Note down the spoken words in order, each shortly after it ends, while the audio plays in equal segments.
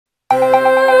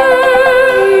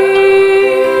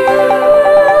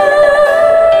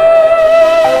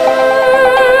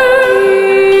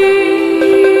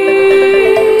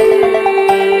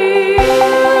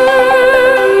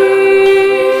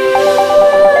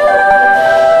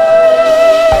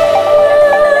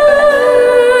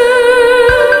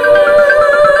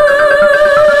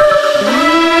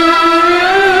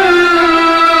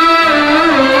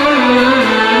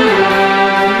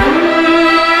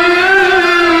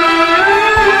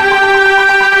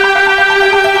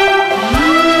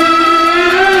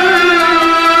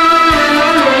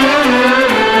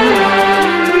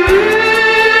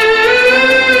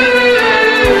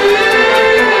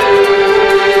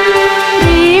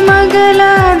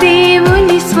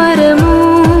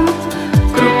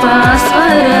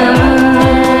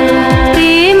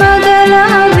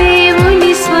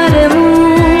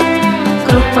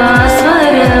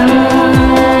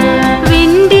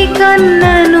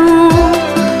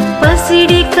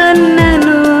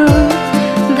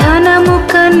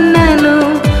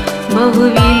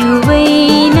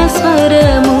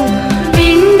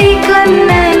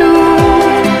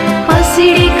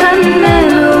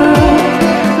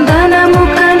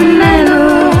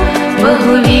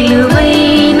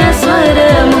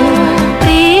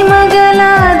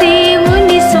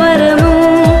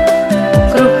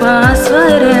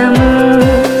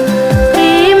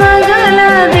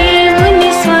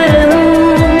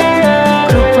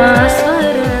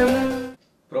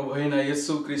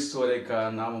యేసుక్రీస్తు వారి యొక్క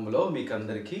నామములో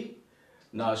మీకందరికీ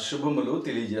నా శుభములు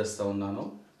తెలియజేస్తా ఉన్నాను.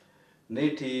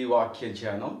 నేటి వాక్య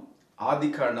ధ్యానం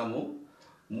ఆదికాండము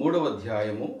 3వ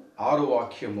అధ్యాయము 6వ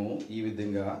వాక్యము ఈ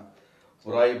విధంగా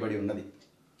వ్రాయబడి ఉన్నది.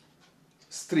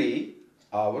 స్త్రీ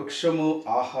ఆ వృక్షము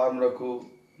ఆహారములకు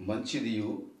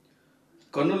మంచిదియు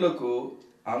కన్నులకు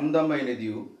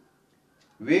అందమైనదియు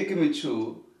వేకిమిచ్చు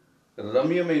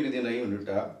రమ్యమైనదినై ఉండుట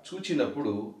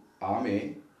చూచినప్పుడు ఆమె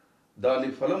దాని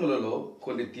ఫలములలో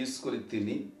కొన్ని తీసుకొని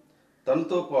తిని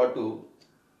తనతో పాటు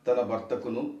తన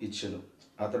భర్తకును ఇచ్చెను.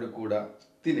 అతడు కూడా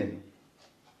తినెను.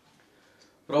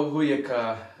 ప్రభు యొక్క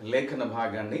లేఖన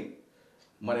భాగాన్ని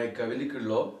మన యొక్క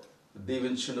వెనుకల్లో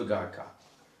దీవించునుగాక.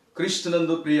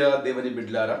 క్రీస్తునందు ప్రియ దేవుని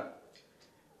బిడ్డలారా,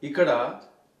 ఇక్కడ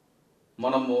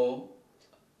మనము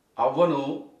అవ్వను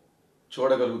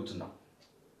చూడగలుగుతున్నాం.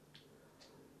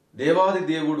 దేవాది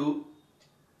దేవుడు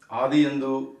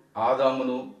ఆదియందు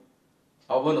ఆదామును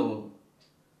అవ్వను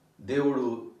దేవుడు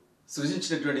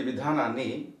సృజించినటువంటి విధానాన్ని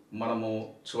మనము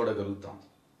చూడగలుగుతాం.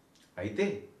 అయితే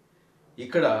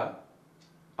ఇక్కడ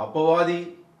అపవాది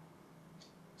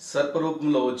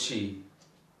సర్పరూపంలో వచ్చి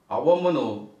అవ్వమ్మను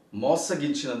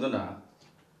మోసగించినందున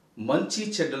మంచి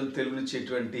చెడ్డలు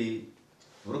తెలియచేటువంటి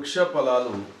వృక్ష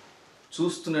ఫలాలు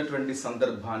చూస్తున్నటువంటి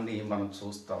సందర్భాన్ని మనం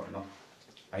చూస్తూ ఉన్నాం.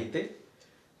 అయితే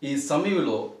ఈ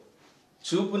సమయంలో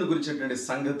చూపును గురించినటువంటి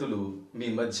సంగతులు మీ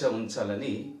మధ్య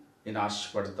ఉంచాలని నేను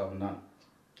ఆశపడుతూ ఉన్నాను.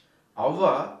 అవ్వ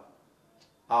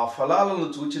ఆ ఫలాలను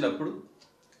చూచినప్పుడు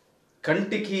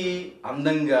కంటికి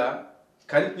అందంగా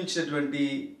కనిపించినటువంటి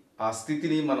ఆ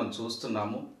స్థితిని మనం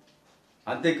చూస్తున్నాము.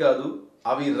 అంతేకాదు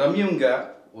అవి రమ్యంగా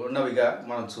ఉన్నవిగా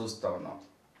మనం చూస్తూ ఉన్నాం.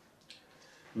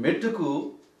 మెట్టుకు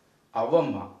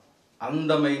అవ్వమ్మ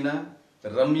అందమైన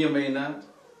రమ్యమైన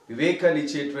వివేకాన్ని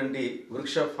ఇచ్చేటువంటి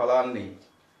వృక్ష ఫలాన్ని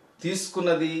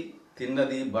తీసుకున్నది,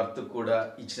 తిన్నది, భర్త కూడా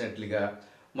ఇచ్చినట్లుగా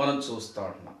మనం చూస్తూ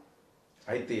ఉంటున్నాం.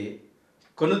 అయితే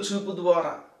కనుచూపు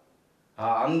ద్వారా ఆ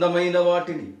అందమైన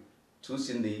వాటిని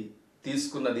చూసింది,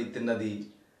 తీసుకున్నది, తిన్నది,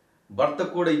 భర్త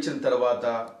కూడా ఇచ్చిన తర్వాత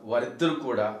వారిద్దరూ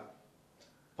కూడా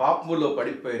పాపములో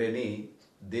పడిపోయారని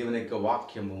దేవుని యొక్క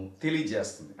వాక్యము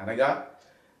తెలియజేస్తుంది. అనగా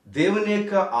దేవుని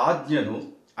యొక్క ఆజ్ఞను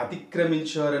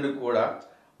అతిక్రమించారని కూడా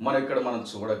మనం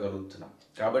చూడగలుగుతున్నాం.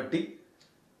 కాబట్టి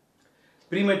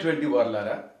ప్రియమైనటువంటి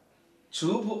వారులారా,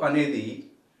 చూపు అనేది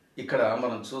ఇక్కడ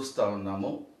మనం చూస్తూ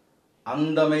ఉన్నాము,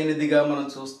 అందమైనదిగా మనం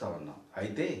చూస్తూ ఉన్నాం.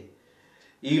 అయితే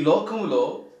ఈ లోకంలో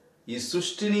ఈ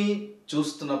సృష్టిని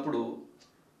చూస్తున్నప్పుడు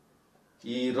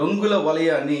ఈ రంగుల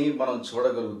వలయాన్ని మనం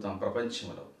చూడగలుగుతాం.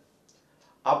 ప్రపంచంలో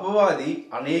అపవాది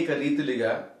అనేక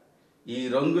రీతులుగా ఈ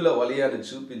రంగుల వలయాన్ని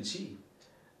చూపించి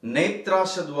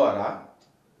నేత్రాశ ద్వారా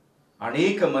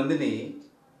అనేక మందిని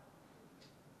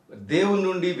దేవుని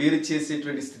నుండి వేరు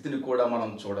చేసేటువంటి స్థితిని కూడా మనం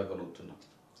చూడగలుగుతున్నాం.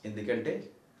 ఎందుకంటే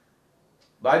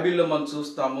బైబిల్లో మనం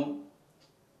చూస్తాము,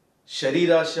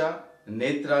 శరీరాశ,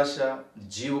 నేత్రాశ,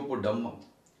 జీవపు డమ్మం,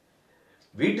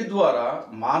 వీటి ద్వారా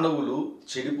మానవులు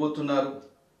చెడిపోతున్నారు.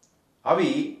 అవి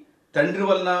తండ్రి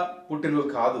వలన పుట్టినవి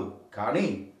కాదు, కానీ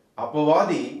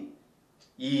అపవాది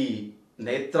ఈ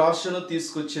నేత్రాశను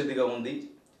తీసుకొచ్చేదిగా ఉంది,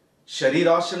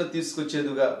 శరీరాశను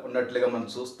తీసుకొచ్చేదిగా ఉన్నట్లుగా మనం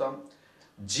చూస్తాం.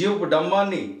 జీవపు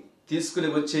డమ్మాన్ని తీసుకుని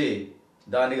వచ్చే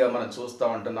దానిగా మనం చూస్తూ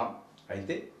ఉంటున్నాం.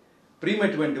 అయితే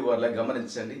ప్రియమైనటువంటి వాళ్ళ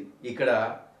గమనించండి, ఇక్కడ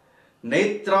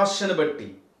నేత్రాశను బట్టి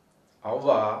అవ్వ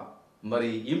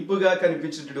మరి ఇంపుగా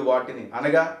కనిపించినటువంటి వాటిని,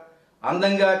 అనగా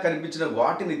అందంగా కనిపించిన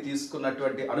వాటిని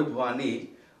తీసుకున్నటువంటి అనుభవాన్ని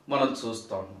మనం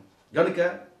చూస్తూ ఉన్నాం. కనుక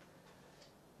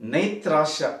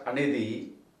నేత్రాశ అనేది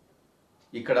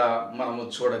ఇక్కడ మనము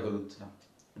చూడగలుగుతున్నాం.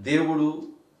 దేవుడు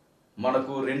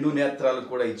మనకు 2 నేత్రాలు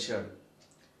కూడా ఇచ్చాడు.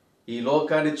 ఈ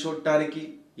లోకాన్ని చూడటానికి,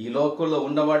 ఈ లోకంలో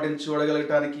ఉన్న వాటిని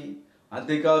చూడగలగటానికి,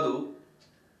 అంతేకాదు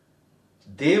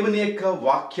దేవుని యొక్క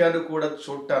వాక్యాన్ని కూడా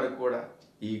చూడటానికి కూడా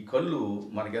ఈ కళ్ళు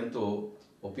మనకెంతో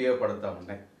ఉపయోగపడతా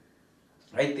ఉన్నాయి.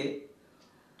 అయితే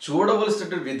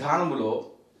చూడవలసినటువంటి విధానములో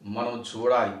మనం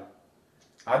చూడాలి.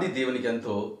 అది దేవునికి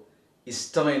ఎంతో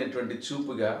ఇష్టమైనటువంటి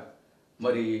చూపుగా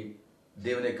మరి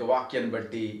దేవుని యొక్క వాక్యాన్ని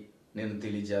బట్టి నేను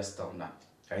తెలియజేస్తా ఉన్నాను.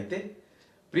 అయితే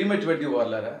ప్రియమైనటువంటి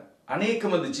వాళ్ళారా, అనేక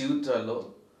మంది జీవితాల్లో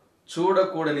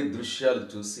చూడకూడని దృశ్యాలు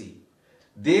చూసి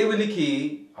దేవునికి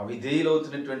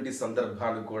అవిధేయులవుతున్నటువంటి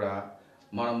సందర్భాలు కూడా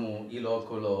మనము ఈ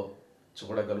లోకంలో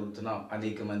చూడగలుగుతున్నాం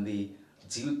అనేక మంది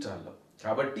జీవితాల్లో.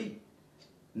 కాబట్టి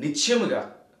నిత్యముగా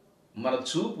మన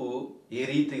చూపు ఏ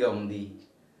రీతిగా ఉంది?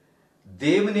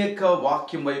 దేవుని యొక్క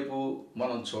వాక్యం వైపు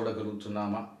మనం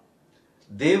చూడగలుగుతున్నామా?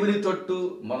 దేవుని తొట్టు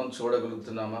మనం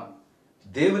చూడగలుగుతున్నామా?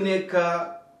 దేవుని యొక్క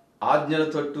ఆజ్ఞల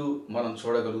తొట్టు మనం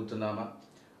చూడగలుగుతున్నామా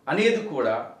అనేది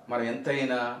కూడా మనం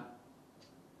ఎంతైనా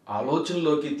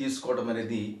ఆలోచనలోకి తీసుకోవడం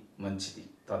అనేది మంచిది.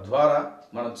 తద్వారా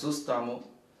మనం చూస్తాము,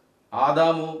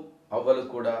 ఆదాము అవ్వలు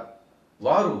కూడా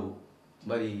వారు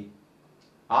మరి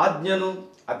ఆజ్ఞను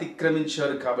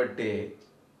అతిక్రమించారు కాబట్టే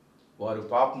వారు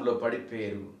పాపంలో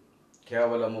పడిపోయారు.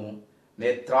 కేవలము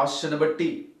నేత్రాశను బట్టి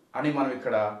అని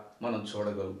మనం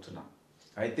చూడగలుగుతున్నాం.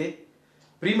 అయితే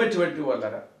ప్రియమైనటువంటి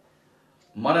వాళ్ళారా,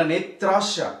 మన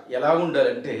నేత్రాశ ఎలా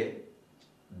ఉండాలంటే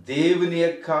దేవుని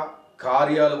యొక్క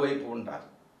కార్యాల వైపు ఉండాలి.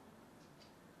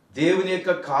 దేవుని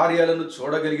యొక్క కార్యాలను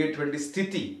చూడగలిగేటువంటి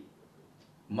స్థితి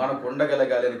మనకు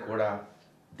ఉండగలగాలని కూడా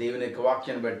దేవుని యొక్క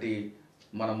వాక్యాన్ని బట్టి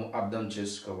మనము అర్థం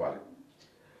చేసుకోవాలి.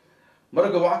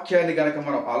 మరొక వాక్యాన్ని కనుక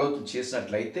మనం ఆలోచన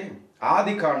చేసినట్లయితే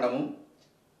ఆది కాండము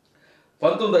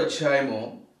 19వ అధ్యాయము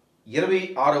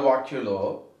 26వ వాక్యంలో,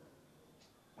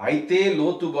 అయితే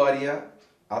లోతు భార్య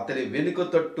అతని వెనుక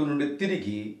తట్టు నుండి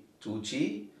తిరిగి చూచి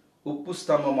ఉప్పు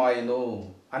స్తంభమాయను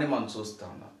అని మనం చూస్తా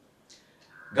ఉన్నాం.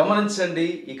 గమనించండి,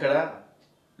 ఇక్కడ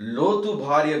లోతు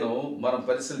భార్యను మనం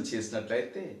పరిశీలన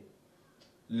చేసినట్లయితే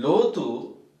లోతు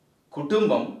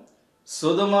కుటుంబం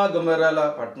సొదొమ గొమొర్రాల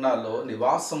పట్టణాల్లో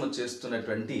నివాసము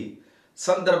చేస్తున్నటువంటి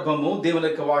సందర్భము దేవుని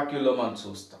యొక్క వాక్యంలో మనం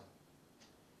చూస్తాం.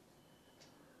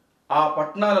 ఆ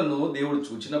పట్టణాలను దేవుడు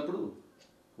చూచినప్పుడు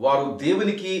వారు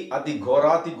దేవునికి అతి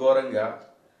ఘోరాతి ఘోరంగా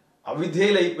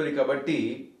అవిధేయులైపోయారు కాబట్టి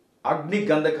అగ్ని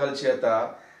గంధకాల చేత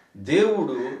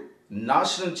దేవుడు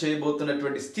నాశనం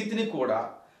చేయబోతున్నటువంటి స్థితిని కూడా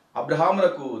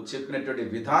అబ్రహాములకు చెప్పినటువంటి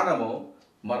విధానము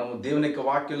మనము దేవుని యొక్క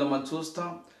వాక్యంలో మనం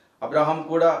చూస్తాం. అబ్రహాం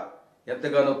కూడా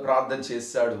ఎంతగానో ప్రార్థన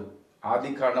చేశాడు.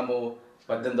 ఆది కాండము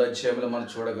 18వ అధ్యాయంలో మనం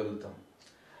చూడగలుగుతాం.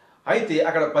 అయితే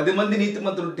అక్కడ 10 మంది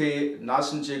నీతిమంతులుంటే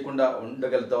నాశనం చేయకుండా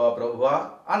ఉండగలుగుతావా ప్రభువా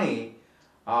అని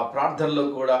ఆ ప్రార్థనలో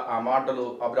కూడా ఆ మాటలు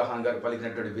అబ్రహాం గారు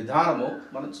పలికినటువంటి విధానము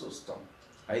మనం చూస్తాం.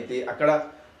 అయితే అక్కడ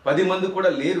 10 మంది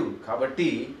కూడా లేరు కాబట్టి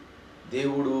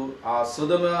దేవుడు ఆ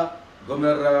సొదొమ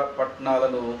గొమొర్రా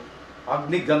పట్టణాలను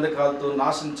అగ్ని గంధకాలతో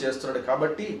నాశనం చేస్తున్నాడు.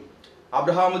 కాబట్టి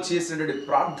అబ్రహాము చేసినటువంటి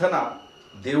ప్రార్థన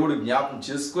దేవుడు జ్ఞాపకం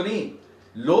చేసుకొని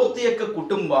లోతు యొక్క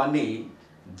కుటుంబాన్ని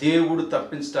దేవుడు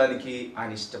తప్పించడానికి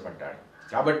ఆయన ఇష్టపడ్డాడు.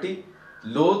 కాబట్టి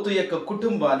లోతు యొక్క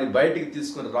కుటుంబాన్ని బయటికి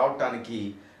తీసుకొని రావటానికి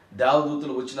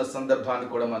దేవదూతలు వచ్చిన సందర్భాన్ని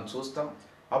కూడా మనం చూస్తాం.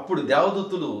 అప్పుడు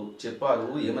దేవదూతలు చెప్పారు,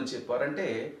 ఏమని చెప్పారంటే,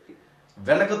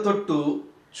 వెనక తొట్టు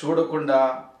చూడకుండా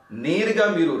నేరుగా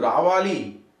మీరు రావాలి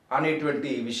అనేటువంటి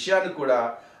విషయాన్ని కూడా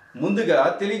ముందుగా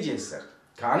తెలియజేశారు.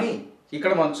 కానీ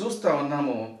ఇక్కడ మనం చూస్తా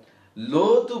ఉన్నాము,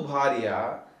 లోతు భార్య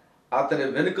అతని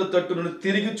వెనుక తట్టును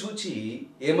తిరిగి చూచి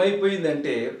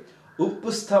ఏమైపోయిందంటే ఉప్పు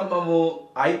స్తంభము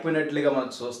అయిపోయినట్లుగా మనం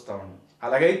చూస్తాము.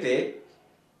 అలాగైతే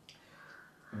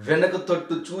వెనక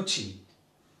తట్టు చూచి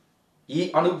ఈ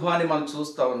అనుభవాన్ని మనం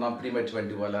చూస్తా ఉన్నాం.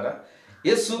 ప్రియమైనటువంటి వాళ్ళారా,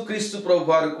 యేసుక్రీస్తు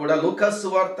ప్రభువారు కూడా లూకా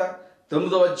సువార్త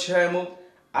 9వ అధ్యాయము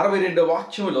 62వ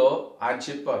వాక్యంలో ఆయన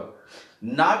చెప్పారు,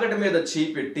 నాగటి మీద చేయి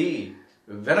పెట్టి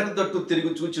వెనక తట్టు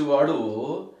తిరిగి చూచేవాడు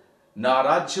నా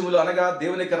రాజ్యములో అనగా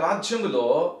దేవుని యొక్క రాజ్యములో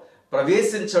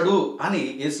ప్రవేశించడు అని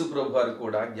యేసు ప్రభువారు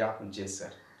కూడా జ్ఞాపకం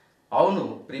చేశారు. అవును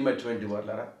ప్రియమైనటువంటి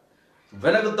వాళ్ళారా,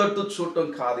 వెనక తట్టు చూడటం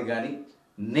కాదు కానీ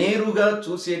నేరుగా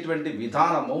చూసేటువంటి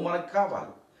విధానము మనకు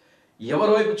కావాలి.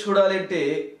 ఎవరి వైపు చూడాలి అంటే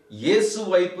యేసు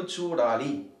వైపు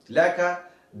చూడాలి, లేక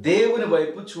దేవుని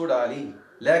వైపు చూడాలి,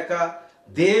 లేక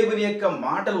దేవుని యొక్క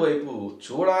మాటల వైపు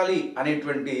చూడాలి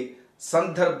అనేటువంటి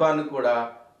సందర్భాన్ని కూడా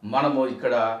మనము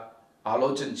ఇక్కడ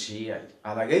ఆలోచన చేయాలి.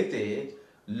 అలాగైతే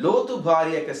లోతు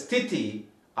భార్య యొక్క స్థితి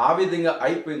ఆ విధంగా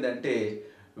అయిపోయిందంటే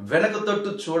వెనక తట్టు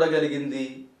చూడగలిగింది,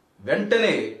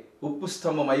 వెంటనే ఉప్పు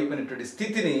స్తంభం అయిపోయినటువంటి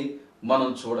స్థితిని మనం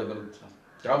చూడగలుగుతున్నాం.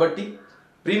 కాబట్టి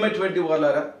ప్రియమైనటువంటి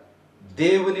వాళ్ళారా,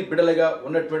 దేవుని బిడలుగా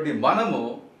ఉన్నటువంటి మనము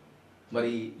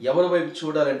మరి ఎవరి వైపు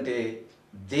చూడాలంటే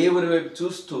దేవుని వైపు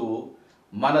చూస్తూ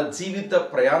మన జీవిత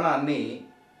ప్రయాణాన్ని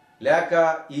లేక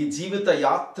ఈ జీవిత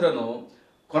యాత్రను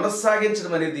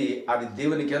కొనసాగించడం అనేది అది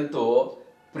దేవునికి ఎంతో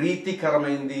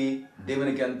ప్రీతికరమైంది,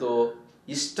 దేవునికి ఎంతో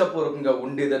ఇష్టపూర్వకంగా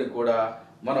ఉండేదని కూడా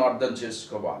మనం అర్థం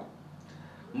చేసుకోవాలి.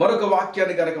 మరొక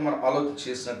వాక్యాన్ని కనుక మనం ఆలోచన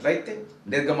చేసినట్లయితే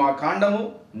నిర్గమాకాండము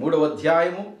 3వ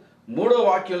అధ్యాయము 3వ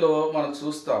వాక్యంలో మనం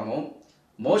చూస్తాము,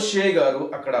 మోషే గారు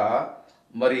అక్కడ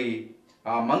మరి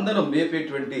ఆ మందను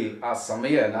మేపేటువంటి ఆ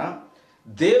సమయాన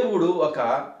దేవుడు ఒక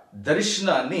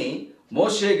దర్శనాన్ని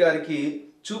మోషే గారికి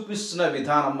చూపిస్తున్న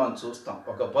విధానం మనం చూస్తాం.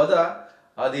 ఒక పొద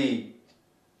అది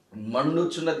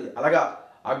మండుచున్నది, అలాగా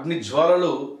అగ్ని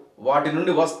జ్వాలలు వాటి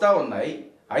నుండి వస్తూ ఉన్నాయి.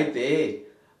 అయితే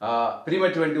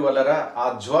ప్రియమైనటువంటి వాళ్ళరా, ఆ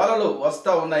జ్వాలలు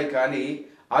వస్తూ ఉన్నాయి కానీ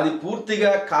అది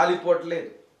పూర్తిగా కాలిపోవట్లేదు.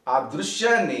 ఆ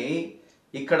దృశ్యాన్ని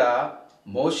ఇక్కడ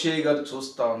మోషే గారు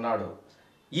చూస్తూ ఉన్నాడు.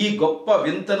 ఈ గొప్ప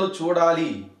వింతను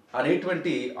చూడాలి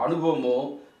అనేటువంటి అనుభవము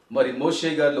మరి మోషే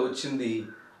గారిలో వచ్చింది.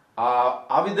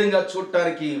 ఆ విధంగా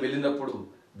చూడటానికి వెళ్ళినప్పుడు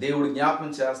దేవుడు జ్ఞాపం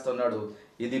చేస్తున్నాడు,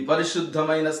 ఇది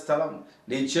పరిశుద్ధమైన స్థలం,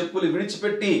 నీ చెప్పులు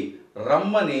విడిచిపెట్టి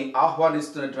రమ్మని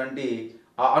ఆహ్వానిస్తున్నటువంటి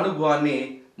ఆ అనుభవాన్ని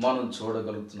మనం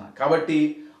చూడగలుగుతున్నాం. కాబట్టి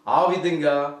ఆ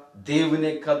విధంగా దేవుని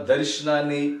యొక్క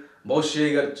దర్శనాన్ని మోషే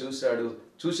గారు చూశాడు.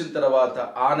 చూసిన తర్వాత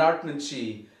ఆనాటి నుంచి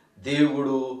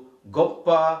దేవుడు గొప్ప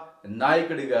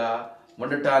నాయకుడిగా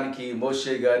ఉండటానికి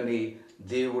మోషే గారిని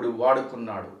దేవుడు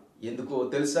వాడుకున్నాడు. ఎందుకో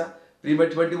తెలుసా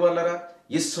ప్రియమైనటువంటి వాళ్ళరా,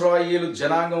 ఇశ్రాయేలు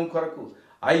జనాంగం కొరకు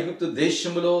ఐగుప్తు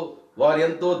దేశంలో వారు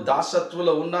ఎంతో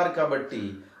దాసత్వంలో ఉన్నారు కాబట్టి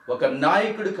ఒక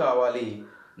నాయకుడు కావాలి.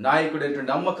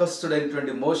 నాయకుడైనటువంటి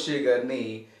నమ్మకస్తుడైనటువంటి మోషే గారిని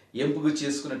ఎంపిక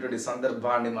చేసుకున్నటువంటి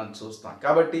సందర్భాన్ని మనం చూస్తాం.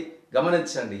 కాబట్టి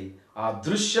గమనించండి, ఆ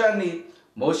దృశ్యాన్ని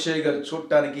మోషే గారు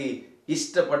చూడటానికి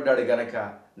ఇష్టపడ్డాడు గనక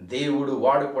దేవుడు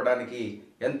వాడుకోవడానికి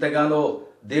ఎంతగానో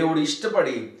దేవుడు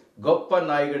ఇష్టపడి గొప్ప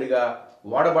నాయకుడిగా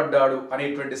వాడబడ్డాడు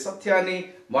అనేటువంటి సత్యాన్ని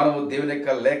మనము దేవుని యొక్క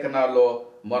లేఖనాల్లో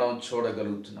మనం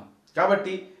చూడగలుగుతున్నాం.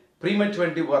 కాబట్టి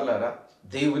ప్రియమైనటువంటి వాళ్ళారా,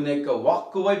 దేవుని యొక్క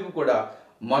వాక్కు వైపు కూడా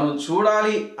మనం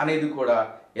చూడాలి అనేది కూడా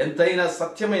ఎంతైనా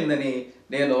సత్యమైందని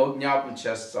నేను జ్ఞాపం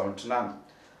చేస్తూ ఉంటున్నాను.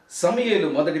 సమూయేలు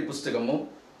మొదటి పుస్తకము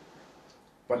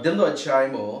 18వ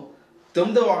అధ్యాయము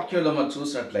 9వ వాక్యంలో మనం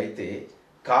చూసినట్లయితే,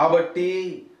 కాబట్టి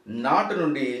నాటి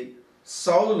నుండి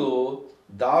సౌలు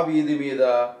దావీదు మీద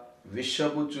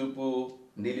విషపు చూపు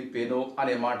నిలిపెను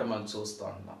అనే మాట మనం చూస్తూ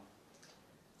ఉన్నాం.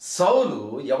 సౌలు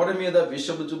ఎవరి మీద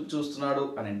విషపు చూపు చూస్తున్నాడు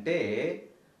అని అంటే,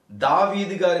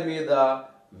 దావీదు గారి మీద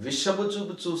విషపు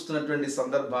చూపు చూస్తున్నటువంటి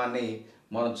సందర్భాన్ని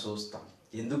మనం చూస్తాం.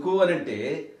 ఎందుకు అనంటే,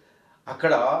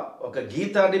 అక్కడ ఒక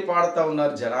గీతాన్ని పాడుతూ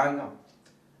ఉన్నారు జనాంగం.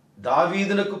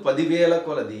 దావీదునకు 10,000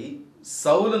 కొలది,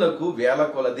 సౌలునకు 1,000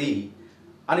 కొలది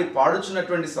అని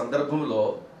పాడుచున్నటువంటి సందర్భంలో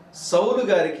సౌలు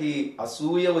గారికి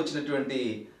అసూయ వచ్చినటువంటి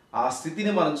ఆ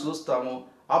స్థితిని మనం చూస్తాము.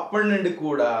 అప్పటి నుండి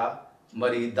కూడా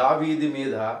మరి దావీదు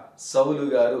మీద సౌలు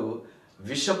గారు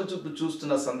విషపు చూపు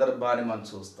చూస్తున్న సందర్భాన్ని మనం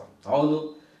చూస్తాం. అవును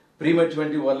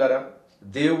ప్రియమైనటువంటి వాళ్ళరా,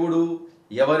 దేవుడు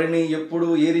ఎవరిని ఎప్పుడు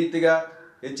ఏ రీతిగా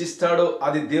హెచ్చిస్తాడో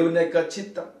అది దేవుని యొక్క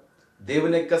చిత్తం,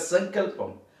 దేవుని యొక్క సంకల్పం.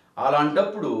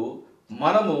 అలాంటప్పుడు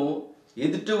మనము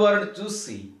ఎదుటి వారిని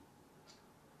చూసి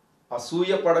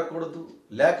అసూయ పడకూడదు,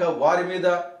 లేక వారి మీద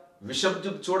విషపు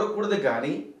చూపు చూడకూడదు.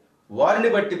 కానీ వారిని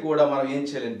బట్టి కూడా మనం ఏం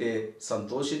చేయాలంటే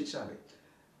సంతోషించాలి.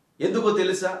 ఎందుకో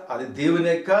తెలుసా, అది దేవుని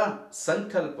యొక్క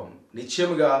సంకల్పం.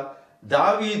 నిశ్చయముగా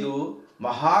దావీదు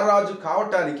మహారాజు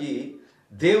కావటానికి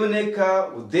దేవుని యొక్క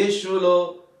ఉద్దేశంలో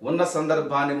ఉన్న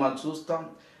సందర్భాన్ని మనం చూస్తాం,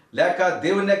 లేక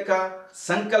దేవుని యొక్క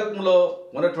సంకల్పంలో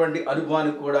ఉన్నటువంటి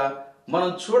అనుభవాన్ని కూడా మనం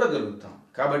చూడగలుగుతాం.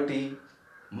 కాబట్టి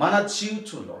మన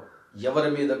జీవితంలో ఎవరి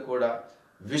మీద కూడా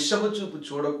విషపు చూపు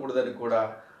చూడకూడదని కూడా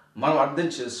మనం అర్థం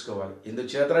చేసుకోవాలి.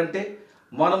 ఎందుచేతంటే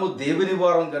మనము దేవుని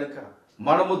వారం కనుక,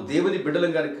 మనము దేవుని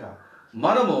బిడ్డలం కనుక,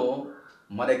 మనము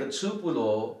మన యొక్క చూపులో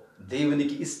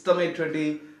దేవునికి ఇష్టమైనటువంటి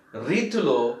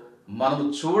రీతిలో మనము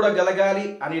చూడగలగాలి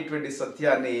అనేటువంటి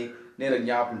సత్యాన్ని నేను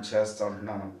జ్ఞాపం చేస్తూ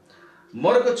ఉంటున్నాను.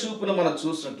 మరొక చూపును మనం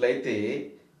చూసినట్లయితే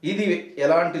ఇది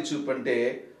ఎలాంటి చూపు అంటే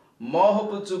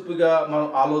మోహపు చూపుగా మనం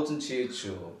ఆలోచన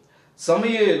చేయొచ్చు.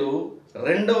 సమూయేలు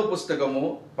 2వ పుస్తకము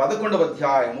 11వ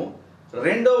అధ్యాయము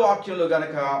 2వ వాక్యంలో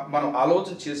గనక మనం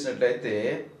ఆలోచన చేసినట్లయితే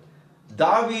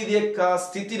దావీదు యొక్క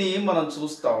స్థితిని మనం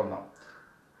చూస్తూ ఉన్నాం.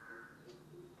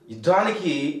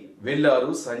 యుద్ధానికి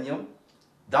వెళ్ళారు సైన్యం.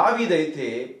 దావీదైతే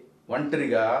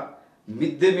ఒంటరిగా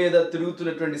మిద్దె మీద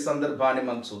తిరుగుతున్నటువంటి సందర్భాన్ని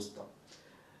మనం చూస్తాం.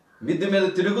 మిద్దె మీద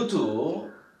తిరుగుతూ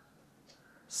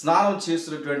స్నానం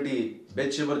చేస్తున్నటువంటి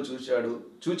బెత్షెబను చూశాడు.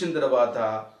 చూచిన తర్వాత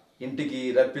ఇంటికి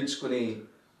రప్పించుకుని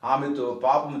ఆమెతో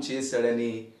పాపము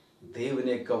చేశాడని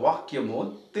దేవుని యొక్క వాక్యము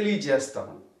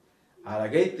తెలియజేస్తాము.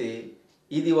 అలాగైతే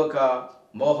ఇది ఒక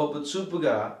మోహపు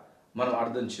చూపుగా మనం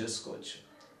అర్థం చేసుకోవచ్చు.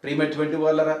 ప్రియమైనటువంటి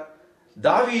వాళ్ళరా,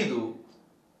 దావీదు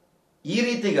ఈ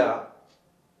రీతిగా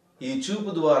ఈ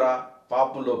చూపు ద్వారా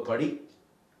పాపంలో పడి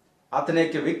అతని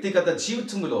యొక్క వ్యక్తిగత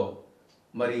జీవితంలో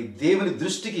మరి దేవుని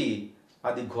దృష్టికి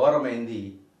అది ఘోరమైంది.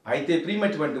 అయితే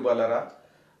ప్రియమైనటువంటి వాళ్ళరా,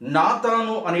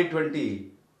 నాతాను అనేటువంటి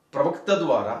ప్రవక్త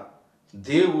ద్వారా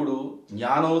దేవుడు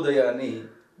జ్ఞానోదయాన్ని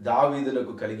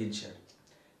దావీదులకు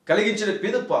కలిగించిన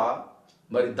పిదప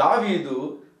మరి దావీదు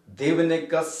దేవుని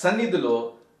యొక్క సన్నిధిలో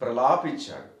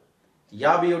ప్రలాపించాడు.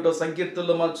 51వ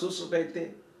సంకీర్తనలో మనం చూసినట్లయితే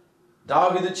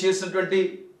దావీదు చేసినటువంటి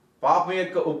పాపం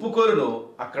యొక్క ఒప్పుకోలును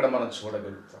అక్కడ మనం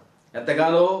చూడగలుగుతాం.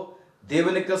 ఎంతగానో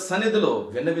దేవుని యొక్క సన్నిధిలో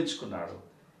విన్నవించుకున్నాడు,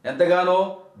 ఎంతగానో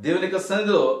దేవుని యొక్క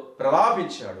సన్నిధిలో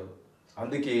ప్రలాపించాడు.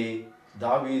 అందుకే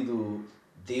దావీదు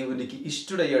దేవునికి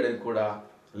ఇష్టడయ్యాడని కూడా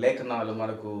లేఖనాలు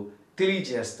మనకు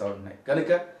తెలియజేస్తూ ఉన్నాయి.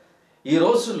 కనుక ఈ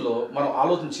రోజుల్లో మనం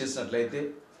ఆలోచన చేసినట్లయితే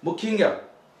ముఖ్యంగా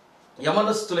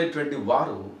యమనస్తులైనటువంటి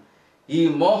వారు ఈ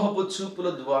మోహపు చూపుల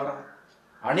ద్వారా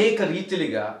అనేక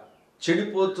రీతిలుగా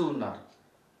చెడిపోతూ ఉన్నారు.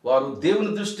 వారు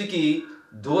దేవుని దృష్టికి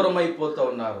దూరం అయిపోతూ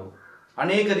ఉన్నారు.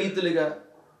 అనేక రీతులుగా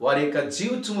వారి యొక్క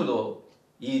జీవితములో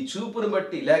ఈ చూపును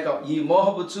బట్టి లేక ఈ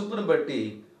మోహపు చూపును బట్టి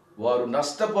వారు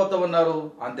నష్టపోతూ ఉన్నారు.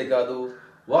 అంతేకాదు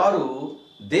వారు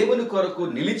దేవుని కొరకు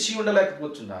నిలిచి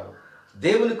ఉండలేకపోతున్నారు.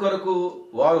 దేవుని కొరకు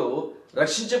వారు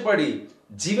రక్షించబడి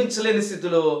జీవించలేని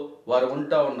స్థితిలో వారు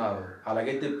ఉంటా ఉన్నారు.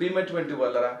 అలాగైతే ప్రియమైనటువంటి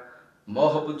వాళ్ళరా,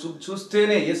 మోహపు చూపు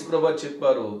చూస్తేనే యేసుప్రభువు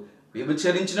చెప్పారు,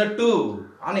 వ్యభిచరించినట్టు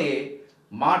అనే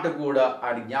మాట కూడా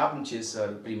ఆయన జ్ఞాపం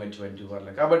చేశారు ప్రియమైనటువంటి వాళ్ళ.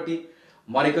 కాబట్టి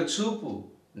మన యొక్క చూపు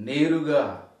నేరుగా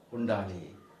ఉండాలి.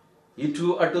 ఇటు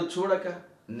అటు చూడక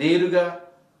నేరుగా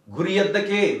గురి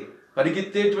ఎద్దకే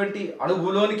పరిగెత్తేటువంటి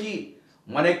అనుభవంలోనికి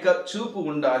మన యొక్క చూపు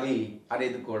ఉండాలి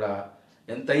అనేది కూడా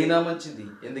ఎంతైనా మంచిది.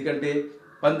 ఎందుకంటే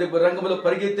పందెపు రంగంలో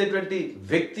పరిగెత్తేటువంటి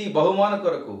వ్యక్తి బహుమానం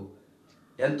కొరకు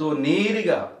ఎంతో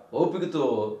నేరుగా ఓపికతో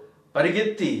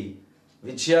పరిగెత్తి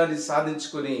విజయాన్ని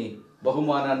సాధించుకొని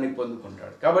బహుమానాన్ని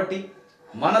పొందుకుంటాడు. కాబట్టి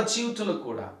మన జీవితంలో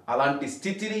కూడా అలాంటి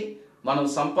స్థితిని మనం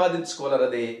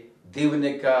సంపాదించుకోవాలన్నదే దేవుని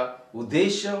యొక్క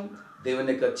ఉద్దేశం,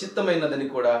 దేవుని యొక్క చిత్తమైనదని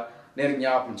కూడా నేను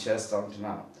జ్ఞాపం చేస్తూ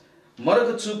ఉంటున్నాను.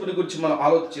 మరొక చూపుని గురించి మనం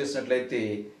ఆలోచన చేసినట్లయితే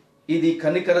ఇది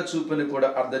కనికర చూపుని కూడా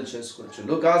అర్థం చేసుకోవచ్చు.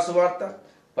 లూకాసు వార్త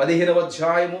 15వ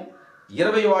అధ్యాయము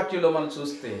 20 వాక్యంలో మనం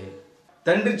చూస్తే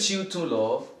తండ్రి జీవితంలో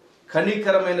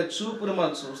కనికరమైన చూపును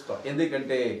మనం చూస్తాం.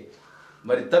 ఎందుకంటే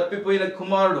మరి తప్పిపోయిన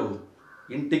కుమారుడు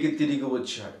ఇంటికి తిరిగి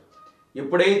వచ్చాడు.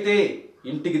 ఎప్పుడైతే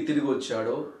ఇంటికి తిరిగి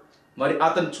వచ్చాడో మరి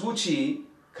అతను చూచి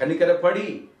కనికరపడి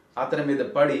అతని మీద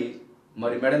పడి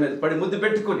మరి మెడ మీద పడి ముద్దు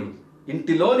పెట్టుకొని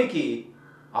ఇంటిలోనికి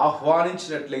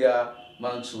ఆహ్వానించినట్లుగా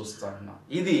మనం చూస్తూ ఉన్నాం.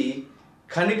 ఇది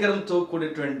కనికరంతో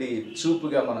కూడినటువంటి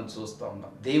చూపుగా మనం చూస్తూ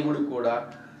ఉన్నాం. దేవుడు కూడా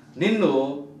నిన్ను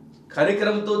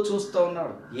కనికరంతో చూస్తూ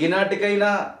ఉన్నాడు.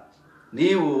 ఏనాటికైనా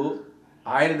నీవు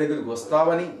ఆయన దగ్గరకు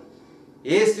వస్తావని,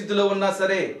 ఏ స్థితిలో ఉన్నా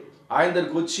సరే ఆయన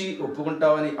దగ్గరకు వచ్చి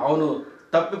ఒప్పుకుంటావని. అవును,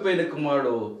 తప్పిపోయిన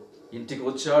కుమారుడు ఇంటికి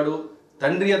వచ్చాడు,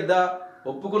 తండ్రి యొద్ద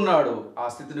ఒప్పుకున్నాడు. ఆ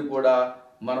స్థితిని కూడా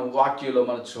మనం వాక్యంలో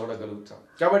మనం చూడగలుగుతాం.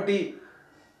 కాబట్టి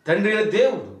తండ్రి అయిన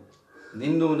దేవుడు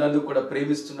నిన్ను నన్ను కూడా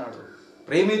ప్రేమిస్తున్నాడు.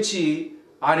 ప్రేమించి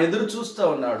ఆయన ఎదురు చూస్తూ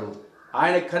ఉన్నాడు.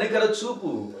 ఆయన కనికర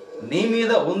చూపు నీ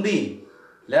మీద ఉంది,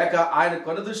 లేక ఆయన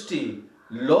కనుదృష్టి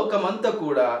లోకమంతా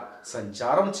కూడా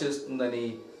సంచారం చేస్తుందని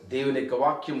దేవుని యొక్క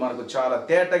వాక్యం మనకు చాలా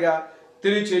తేటగా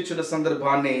తెలియచేస్తున్న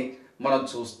సందర్భాన్ని మనం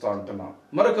చూస్తూ ఉంటున్నాం.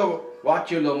 మరొక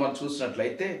వాక్యంలో మనం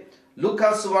చూసినట్లయితే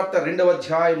లూకాసు వార్త 2వ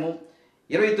అధ్యాయము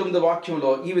 29వ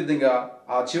వాక్యంలో ఈ విధంగా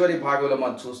ఆ చివరి భాగంలో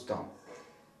మనం చూస్తాం.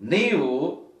 నీవు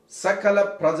సకల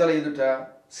ప్రజల ఎదుట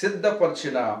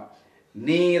సిద్ధపరిచిన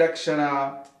నీ రక్షణ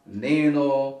నేను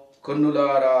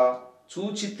కన్నులారా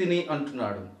చూచి తిని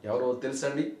అంటున్నాడు. ఎవరో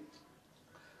తెలుసండి?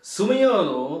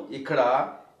 సిమియోను ఇక్కడ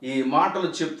ఈ మాటలు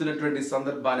చెప్తున్నటువంటి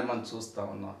సందర్భాన్ని మనం చూస్తా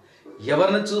ఉన్నాం.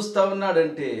 ఎవరిని చూస్తా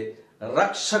ఉన్నాడంటే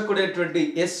రక్షకుడైనటువంటి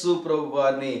యేసు ప్రభు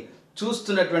వారిని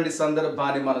చూస్తున్నటువంటి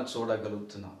సందర్భాన్ని మనం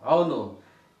చూడగలుగుతున్నాం. అవును,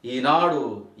 ఈనాడు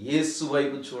యేసు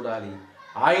వైపు చూడాలి.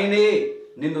 ఆయనే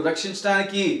నిన్ను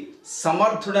రక్షించడానికి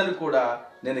సమర్థుడని కూడా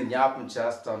నేను జ్ఞాపం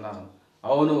చేస్తా ఉన్నాను.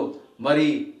 అవును, మరి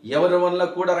ఎవరి వల్ల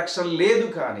కూడా రక్షణ లేదు,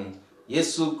 కానీ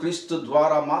యేసు క్రీస్తు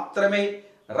ద్వారా మాత్రమే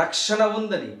రక్షణ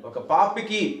ఉందని, ఒక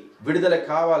పాపికి విడుదల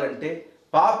కావాలంటే,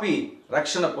 పాపి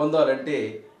రక్షణ పొందాలంటే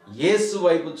యేసు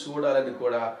వైపు చూడాలని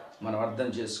కూడా మనం అర్థం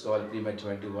చేసుకోవాలి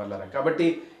ప్రియమైనటువంటి వాళ్ళ. కాబట్టి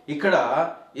ఇక్కడ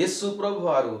యేసు ప్రభు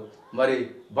వారు మరి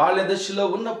బాల్య దశలో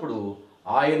ఉన్నప్పుడు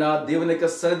ఆయన దేవుని యొక్క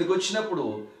సన్నిధికి వచ్చినప్పుడు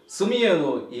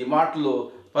సిమియోను ఈ మాటలు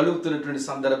పలుకుతున్నటువంటి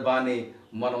సందర్భాన్ని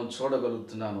మనం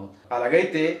చూడగలుగుతున్నాను.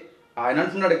 అలాగైతే ఆయన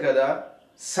అంటున్నాడు కదా,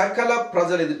 సకల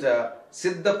ప్రజల ఎదుట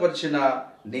సిద్ధపరిచిన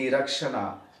నీ రక్షణ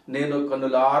నేను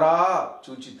కన్నులారా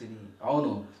చూచి తిని.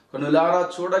 అవును, కన్నులారా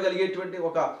చూడగలిగేటువంటి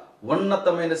ఒక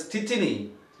ఉన్నతమైన స్థితిని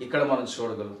ఇక్కడ మనం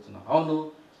చూడగలుగుతున్నాం. అవును,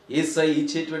 యేసయ్య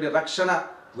ఇచ్చేటువంటి రక్షణ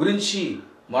గురించి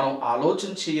మనం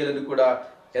ఆలోచన చేయాలని కూడా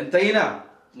ఎంతైనా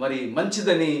మరి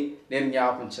మంచిదని నేను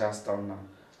జ్ఞాపం చేస్తా ఉన్నాను.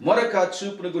 మరొక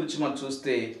చూపుని గురించి మనం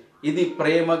చూస్తే ఇది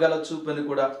ప్రేమ గల చూపుని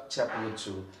కూడా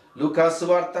చెప్పవచ్చు. లూకాసు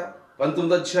వార్త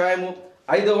 19వ అధ్యాయము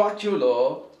 5వ వాక్యంలో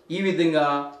ఈ విధంగా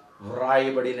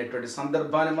వ్రాయబడినటువంటి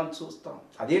సందర్భాన్ని మనం చూస్తాం.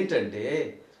 అదేంటంటే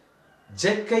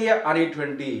జక్కయ్య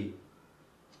అనేటువంటి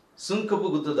సుంకపు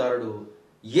గుత్తదారుడు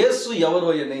యేసు ఎవరు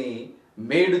అని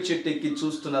మేడు చెట్టెక్కి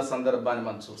చూస్తున్న సందర్భాన్ని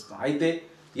మనం చూస్తాం. అయితే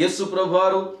యేసు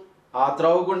ప్రభువారు ఆ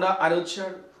త్రోవ గుండా ఆయన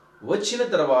వచ్చాడు. వచ్చిన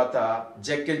తర్వాత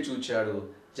జక్కయ్యను చూచాడు.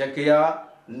 జక్కయ్య,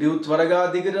 నీవు త్వరగా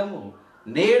దిగిరము,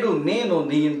 నేడు నేను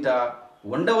నీ ఇంట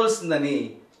ఉండవలసిందని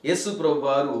యేసు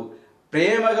ప్రభువారు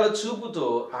ప్రేమగల చూపుతో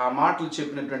ఆ మాటలు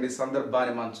చెప్పినటువంటి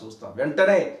సందర్భాన్ని మనం చూస్తాం.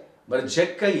 వెంటనే మరి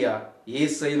జక్కయ్య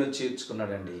యేసయ్యను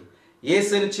చేర్చుకున్నాడండి.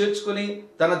 యేసయ్యను చేర్చుకొని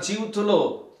తన జీవితంలో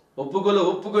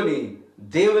ఒప్పుకొని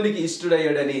దేవునికి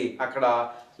ఇష్టడయ్యాడని అక్కడ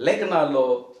లేఖనాల్లో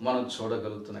మనం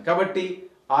చూడగలుగుతున్నాం. కాబట్టి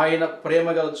ఆయన ప్రేమ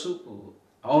గల చూపు,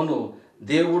 అవును,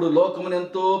 దేవుడు లోకమును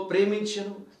ఎంతో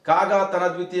ప్రేమించెను కాగా తన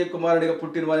ద్వితీయ కుమారుడిగా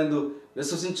పుట్టిన వానిందు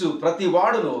విశ్వసించు ప్రతి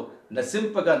వాడును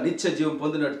నశింపగా నిత్య జీవం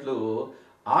పొందినట్లు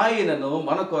ఆయనను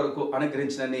మన కొరకు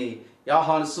అనుగ్రహించినని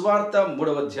యోహాను సువార్త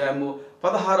 3వ అధ్యాయము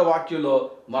 16వ వాక్యంలో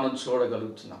మనం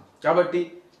చూడగలుగుతున్నాం. కాబట్టి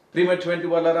ప్రియమైనటువంటి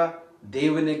వాళ్ళరా,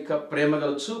 దేవుని యొక్క ప్రేమ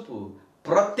గల చూపు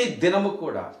ప్రతి దినము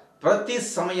కూడా, ప్రతి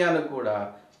సమయాన్ని కూడా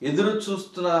ఎదురు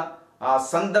చూస్తున్న ఆ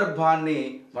సందర్భాన్ని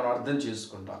మనం అర్థం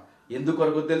చేసుకుంటాం.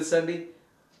 ఎందుకొరకు తెలుసండి?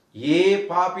 ఏ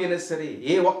పాపి అయినా సరే,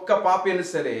 ఏ ఒక్క పాపి అయినా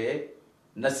సరే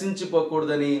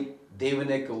నశించిపోకూడదని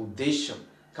దేవుని యొక్క ఉద్దేశం.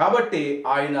 కాబట్టి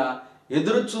ఆయన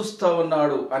ఎదురు చూస్తూ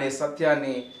ఉన్నాడు అనే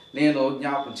సత్యాన్ని నేను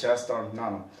జ్ఞాపకం చేస్తూ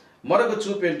ఉంటున్నాను. మరొక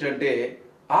చూపు ఏంటంటే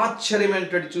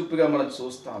ఆశ్చర్యమైనటువంటి చూపుగా మనం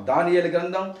చూస్తాం. దానియేలు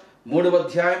గ్రంథం 3వ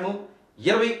అధ్యాయము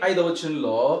 25వ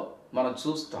వచనంలో మనం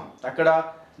చూస్తాం. అక్కడ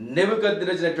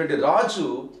నెబుకద్నెజరు రాజు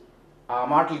ఆ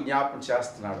మాటలు జ్ఞాపకం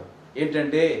చేస్తున్నాడు.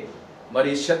 ఏంటంటే,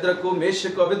 మరి షద్రకు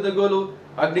మేషకు అబేద్నెగోలు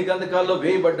అగ్నిగంధకాల్లో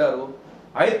వేయబడ్డారు.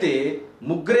 అయితే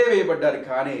ముగ్గురే వేయబడ్డారు,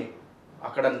 కానీ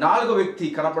అక్కడ 4వ వ్యక్తి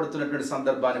కనపడుతున్నటువంటి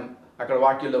సందర్భాన్ని అక్కడ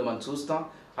వాక్యంలో మనం చూస్తాం.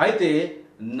 అయితే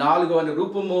 4వ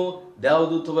రూపము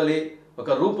దేవదూత వలె ఒక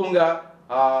రూపంగా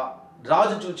ఆ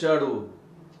రాజు చూచాడు.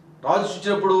 రాజు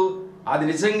చూచినప్పుడు అది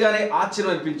నిజంగానే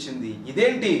ఆశ్చర్యం అనిపించింది.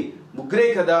 ఇదేంటి, ముగ్గురే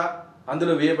కదా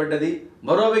అందులో వేయబడ్డది,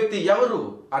 మరో వ్యక్తి ఎవరు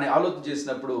అని ఆలోచన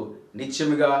చేసినప్పుడు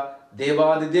నిత్యముగా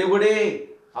దేవాది దేవుడే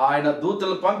ఆయన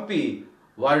దూతలు పంపి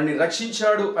వారిని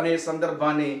రక్షించాడు అనే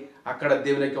సందర్భాన్ని అక్కడ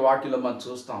దేవుని యొక్క వాక్యంలో మనం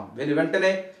చూస్తాం.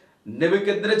 వెంటనే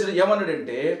నెబుకద్నెజరు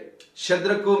ఏమన్నాడంటే,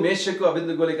 షద్రకు మేషకు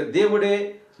అబేద్నెగోల యొక్క దేవుడే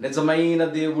నిజమైన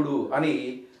దేవుడు అని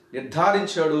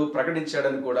నిర్ధారించాడు,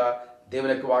 ప్రకటించాడని కూడా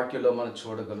దేవుని యొక్క వాక్యంలో మనం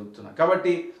చూడగలుగుతున్నాం.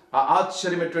 కాబట్టి ఆ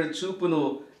ఆశ్చర్యమైనటువంటి చూపును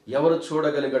ఎవరు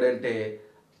చూడగలిగాడంటే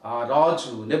ఆ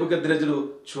రాజు నెబుకద్నెజరు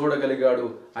చూడగలిగాడు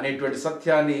అనేటువంటి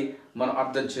సత్యాన్ని మనం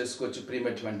అర్థం చేసుకోవచ్చు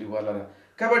ప్రియమైనటువంటి వాళ్ళరా.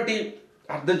 కాబట్టి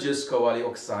అర్థం చేసుకోవాలి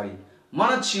ఒకసారి,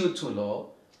 మన జీవితంలో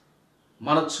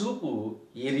మన చూపు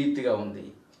ఏ రీతిగా ఉంది?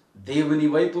 దేవుని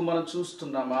వైపు మనం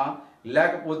చూస్తున్నామా,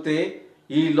 లేకపోతే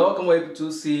ఈ లోకం వైపు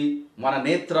చూసి మన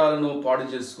నేత్రాలను పాడు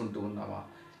చేసుకుంటూ ఉన్నామా?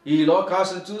 ఈ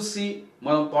లోకాశను చూసి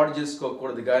మనం పాడు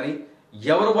చేసుకోకూడదు, కానీ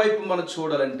ఎవరి వైపు మనం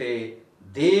చూడాలంటే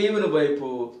దేవుని వైపు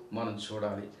మనం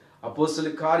చూడాలి.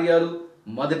 అపోస్తలుల కార్యాలు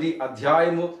 1వ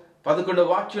అధ్యాయము 11వ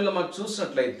వాక్యంలో మనం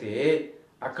చూసినట్లయితే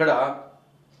అక్కడ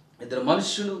ఇద్దరు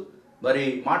మనుషులు మరి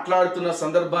మాట్లాడుతున్న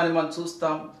సందర్భాన్ని మనం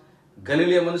చూస్తాం.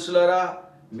 గలిలయ మనుషులారా,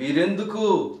 మీరెందుకు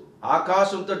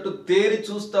ఆకాశం తట్టు తేరి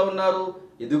చూస్తూ ఉన్నారు?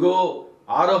 ఇదిగో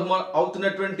ఆరోహణ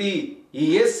అవుతున్నటువంటి ఈ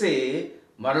యేసే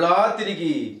మరలా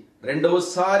తిరిగి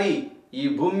రెండవసారి ఈ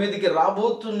భూమి మీదకి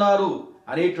రాబోతున్నారు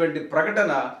అనేటువంటి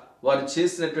ప్రకటన వారు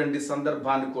చేసినటువంటి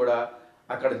సందర్భాన్ని కూడా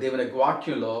అక్కడ దేవుని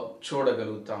వాక్యంలో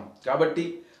చూడగలుగుతాం. కాబట్టి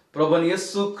ప్రభువైన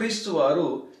యేసు క్రీస్తు వారు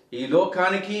ఈ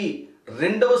లోకానికి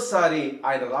రెండవసారి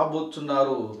ఆయన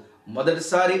రాబోతున్నారు.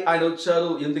 మొదటిసారి ఆయన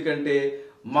వచ్చారు ఎందుకంటే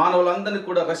మానవులందరినీ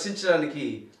కూడా రక్షించడానికి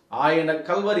ఆయన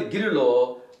కల్వరి గిరిలో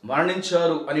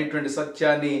మరణించారు అనేటువంటి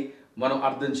సత్యాన్ని మనం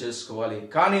అర్థం చేసుకోవాలి.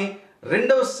 కానీ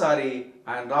రెండవసారి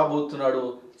ఆయన రాబోతున్నాడు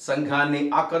సంఘాన్ని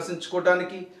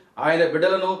ఆకర్షించుకోవడానికి, ఆయన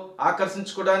బిడ్డలను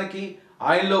ఆకర్షించుకోవడానికి,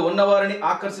 ఆయనలో ఉన్నవారిని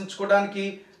ఆకర్షించుకోవడానికి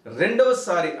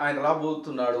రెండవసారి ఆయన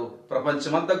రాబోతున్నాడు.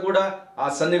 ప్రపంచమంతా కూడా ఆ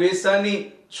సన్నివేశాన్ని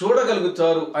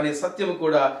చూడగలుగుతారు అనే సత్యం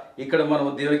కూడా ఇక్కడ మనం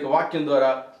దేవుని వాక్యం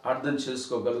ద్వారా అర్థం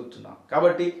చేసుకోగలుగుతున్నాం.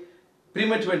 కాబట్టి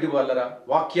ప్రియమైనటువంటి వాళ్ళరా,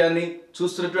 వాక్యాన్ని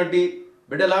చూస్తున్నటువంటి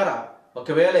బిడ్డలారా,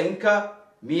 ఒకవేళ ఇంకా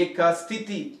మీ యొక్క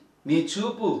స్థితి, మీ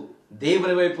చూపు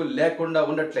దేవుని వైపు లేకుండా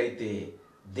ఉన్నట్లయితే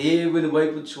దేవుని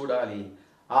వైపు చూడాలి.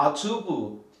 ఆ చూపు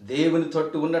దేవుని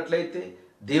తట్టు ఉన్నట్లయితే,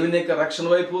 దేవుని యొక్క రక్షణ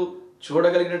వైపు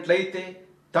చూడగలిగినట్లయితే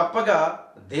తప్పగా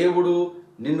దేవుడు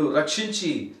నిన్ను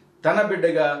రక్షించి తన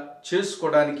బిడ్డగా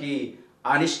చేసుకోవడానికి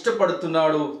ఆయన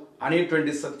ఇష్టపడుతున్నాడు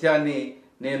అనేటువంటి సత్యాన్ని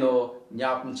నేను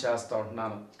జ్ఞాపకం చేస్తూ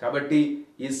ఉంటున్నాను. కాబట్టి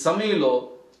ఈ సమయంలో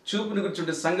చూపుని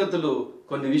గురించి సంగతులు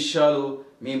కొన్ని విషయాలు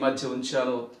మీ మధ్య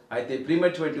ఉంచాను. అయితే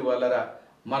ప్రియమైనటువంటి వాళ్ళరా,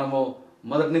 మనము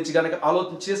మొదటి నుంచి కనుక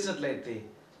ఆలోచన చేసినట్లయితే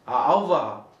ఆ అవ్వ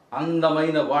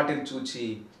అందమైన వాటిని చూచి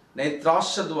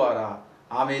నేత్రాశ ద్వారా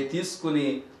ఆమె తీసుకుని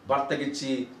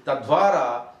భర్తకిచ్చి తద్వారా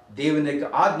దేవుని యొక్క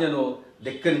ఆజ్ఞను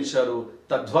ధిక్కరించారు.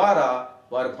 తద్వారా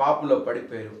వారు పాపంలో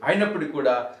పడిపోయారు. అయినప్పటికీ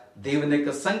కూడా దేవుని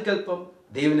యొక్క సంకల్పం,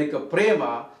 దేవుని యొక్క ప్రేమ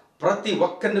ప్రతి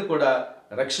ఒక్కరిని కూడా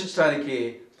రక్షించడానికి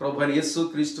ప్రభువైన యేసు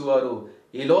క్రీస్తు వారు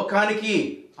ఈ లోకానికి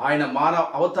ఆయన మానవ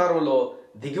అవతారంలో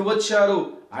దిగివచ్చారు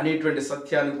అనేటువంటి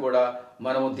సత్యాన్ని కూడా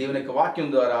మనము దేవుని యొక్క వాక్యం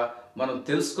ద్వారా మనం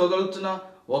తెలుసుకోగలుగుతున్నాం.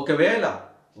 ఒకవేళ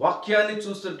వాక్యాన్ని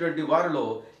చూస్తున్నటువంటి వారిలో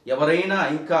ఎవరైనా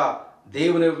ఇంకా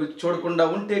దేవుని చూడకుండా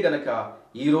ఉంటే గనక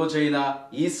ఈ రోజైనా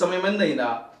ఈ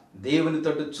సమయమైనా దేవుని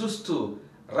తట్టు చూస్తూ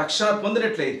రక్షణ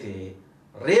పొందినట్లయితే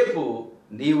రేపు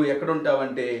నీవు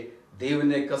ఎక్కడుంటావంటే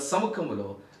దేవుని యొక్క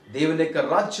సముఖములో, దేవుని యొక్క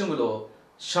రాజ్యములో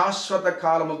శాశ్వత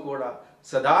కాలము కూడా,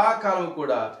 సదాకాలము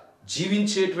కూడా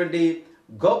జీవించేటువంటి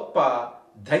గొప్ప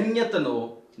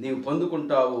ధన్యతను నీవు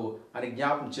పొందుకుంటావు అని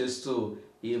జ్ఞాపం చేస్తూ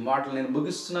ఈ మాటలు నేను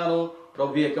ముగిస్తున్నాను.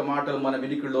 ప్రభు యొక్క మాటలు మన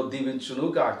వినికిడిలో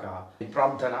దీవించును గాక.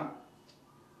 ప్రార్థన.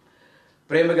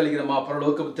 ప్రేమ కలిగిన మా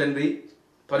పరలోకపు తండ్రి,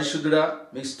 పరిశుద్ధుడా,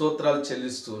 మీ స్తోత్రాలు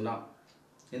చెల్లిస్తున్నా.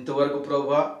 ఇంతవరకు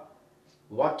ప్రభువా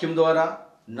వాక్యం ద్వారా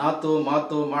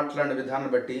మాతో మాట్లాడిన విధానం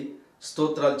బట్టి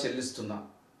స్తోత్రాలు చెల్లిస్తున్నా.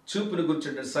 చూపును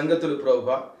గుర్చిన సంగతులు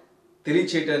ప్రభువా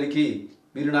తెలియచేయటానికి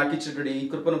మీరు నాకు ఇచ్చినటువంటి ఈ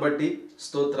కృపను బట్టి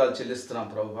స్తోత్రాలు చెల్లిస్తున్నాం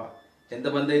ప్రభువా.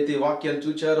 ఎంతమంది అయితే వాక్యాలు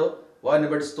చూచారో వారిని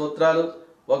బట్టి స్తోత్రాలు.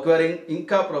 ఒకవేళ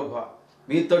ఇంకా ప్రభువా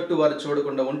మీ తట్టు వారు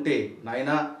చూడకుండా ఉంటే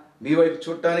నాయనా మీ వైపు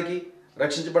చూడటానికి,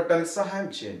 రక్షించబడటానికి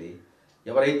సహాయం చేయండి.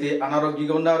 ఎవరైతే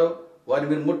అనారోగ్యంగా ఉన్నారో వారిని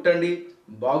మీరు ముట్టండి,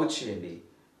 బాగు చేయండి.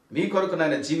 మీ కొరకు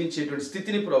నాయన జీవించేటువంటి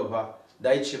స్థితిని ప్రభువా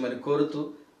దయచేయమని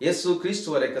కోరుతూ యేసు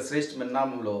క్రీస్తు వారి యొక్క శ్రేష్టమైన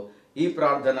నామంలో ఈ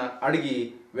ప్రార్థన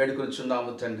అడిగి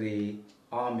వేడుకొనుచున్నాము తండ్రి.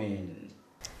 ఆమేన్.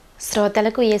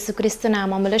 శ్రోతలకు యేసుక్రీస్తు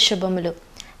నామములో శుభములు.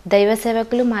 దైవ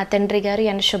సేవకులు మా తండ్రి గారు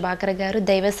N.Subhar గారు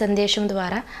దైవ సందేశం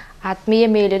ద్వారా ఆత్మీయ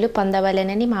మేలులు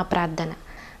పొందవలెనని మా ప్రార్థన.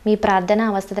 మీ ప్రార్థన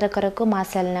అవసరతల కొరకు మా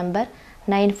సెల్ నంబర్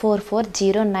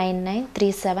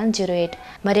 9440993708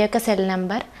 మరి యొక్క సెల్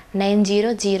నంబర్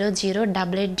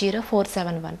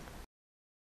 9000880471.